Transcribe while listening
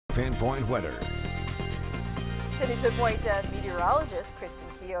Pinpoint weather. Today's Pinpoint meteorologist Kristen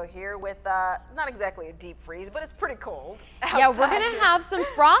Keogh here with not exactly a deep freeze, but it's pretty cold outside. Yeah, we're going to have some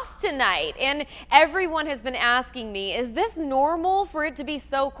frost tonight, and everyone has been asking me, is this normal for it to be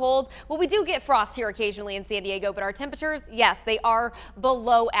so cold? Well, we do get frost here occasionally in San Diego, but our temperatures, yes, they are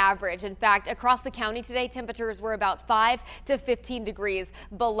below average. In fact, across the county today, temperatures were about 5 to 15 degrees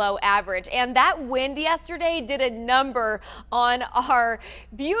below average. And that wind yesterday did a number on our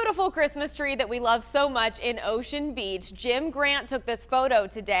beautiful Christmas tree that we love so much in Ocean Beach. Jim Grant took this photo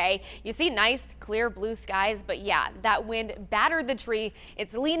today. You see nice clear blue skies, but yeah, that wind battered the tree.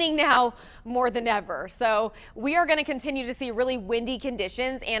 It's leaning now more than ever. So we are going to continue to see really windy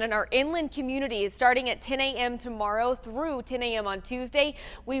conditions, and in our inland communities starting at 10 a.m. tomorrow through 10 a.m. on Tuesday,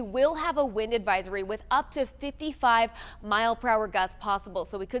 we will have a wind advisory with up to 55-mile-per-hour gusts possible.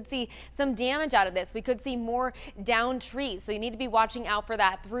 So we could see some damage out of this. We could see more downed trees. So you need to be watching out for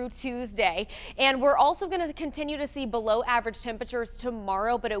that through Tuesday. And we're also going to continue to see below average temperatures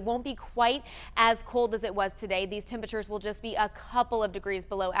tomorrow, but it won't be quite as cold as it was today. These temperatures will just be a couple of degrees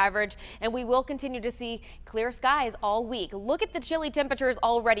below average, and we will continue to see clear skies all week. Look at the chilly temperatures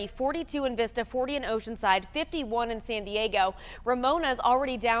already. 42 in Vista, 40 in Oceanside, 51 in San Diego. Ramona's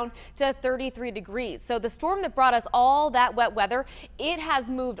already down to 33 degrees. So the storm that brought us all that wet weather, it has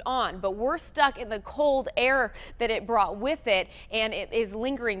moved on, but we're stuck in the cold air that it brought with it, and it is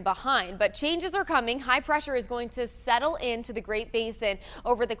lingering behind. But changes are coming. High pressure is going to settle into the Great Basin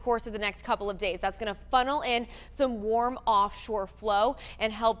over the course of the next couple of days. That's going to funnel in some warm offshore flow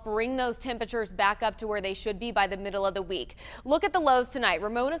and help bring those temperatures back up to where they should be by the middle of the week. Look at the lows tonight.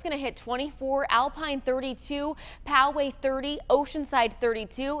 Ramona's going to hit 24, Alpine 32, Poway 30, Oceanside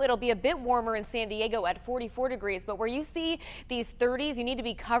 32. It'll be a bit warmer in San Diego at 44 degrees, but where you see these 30s, you need to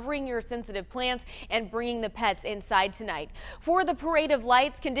be covering your sensitive plants and bringing the pets inside tonight. For the Parade of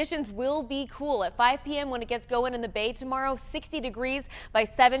Lights, conditions will be cool at 5 p.m. when it gets going in the Bay tomorrow. 60 degrees. By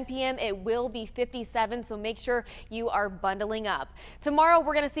 7 p.m. it will be 57, so make sure you are bundling up. Tomorrow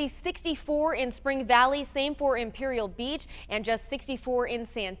we're going to see 64 in Spring Valley, same for Imperial Beach, and just 64 in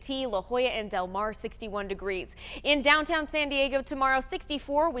Santee, La Jolla, and Del Mar, 61 degrees. In downtown San Diego tomorrow,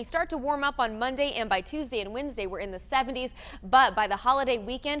 64. We start to warm up on Monday, and by Tuesday and Wednesday we're in the 70s, but by the holiday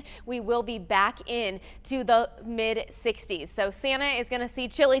weekend we will be back in to the mid 60s. So Santa is going to see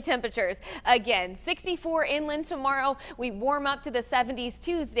chilly temperatures again. 64 inland tomorrow. We warm up to the 70s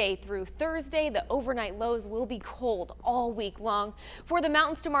Tuesday through Thursday. The overnight lows will be cold all week long. For the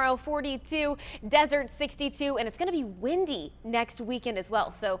mountains tomorrow, 42, desert 62, and it's going to be windy next weekend as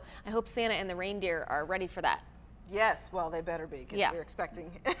well. So I hope Santa and the reindeer are ready for that. Yes, well, they better be, because we're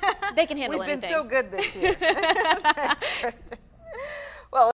expecting. They can handle We've anything. been so good this year. Thanks, Kristen.